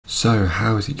So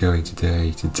how is it going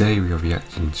today? Today we are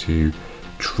reacting to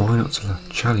Try Not to Laugh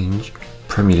Challenge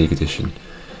Premier League Edition.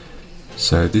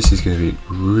 So this is going to be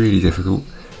really difficult,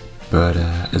 but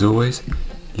as always,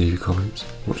 leave your comments,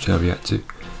 what shall I react to?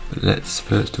 But let's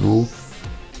first of all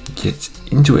get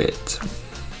into it.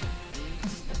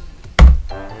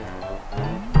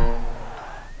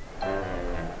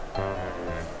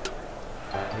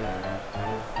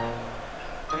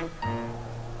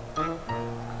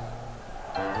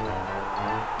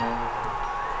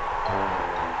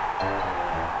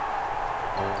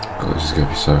 God, this is going to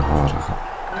be so hard.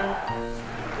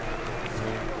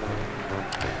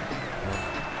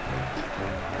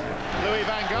 Louis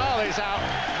van Gaal is out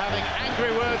having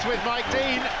angry words with Mike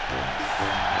Dean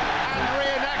and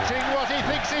reenacting what he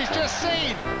thinks he's just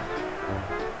seen.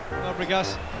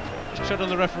 Fabregas just tread on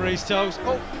the referee's toes.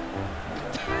 Oh!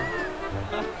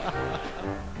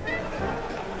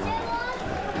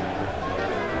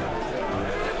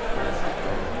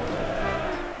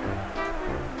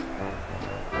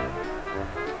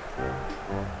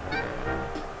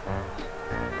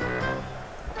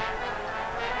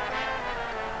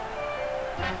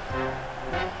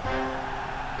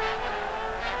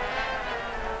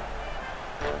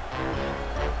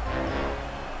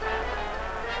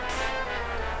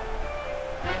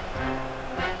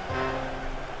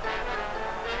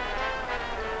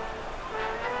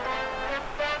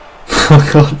 I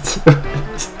can't do it.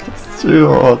 It's too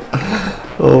hard.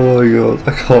 Oh my god,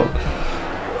 I can't.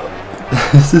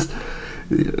 This is.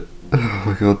 Oh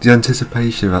my god, the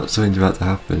anticipation about something's about to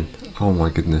happen. Oh my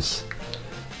goodness.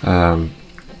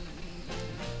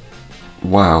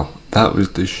 Wow, that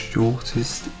was the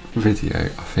shortest video I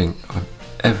think I'm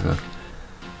ever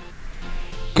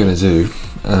gonna do.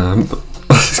 But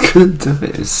I just couldn't do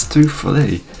it. It's too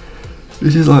funny.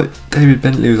 This is like David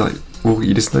Bentley was like, well,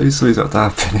 you just know something's about to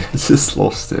happen. It's just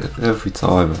lost it every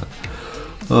time.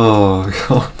 Oh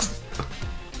god.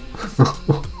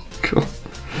 Oh god.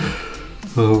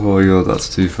 Oh my god,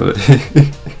 that's too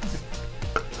funny.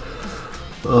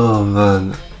 Oh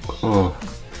man. Oh.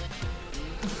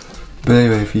 But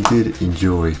anyway, if you did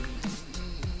enjoy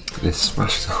this,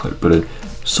 smash the like button.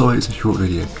 Sorry it's a short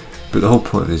video, but the whole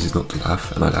point of this is not to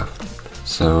laugh, and I laughed.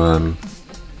 So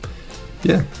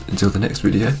yeah, until the next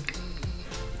video.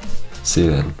 See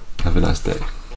you then. Have a nice day.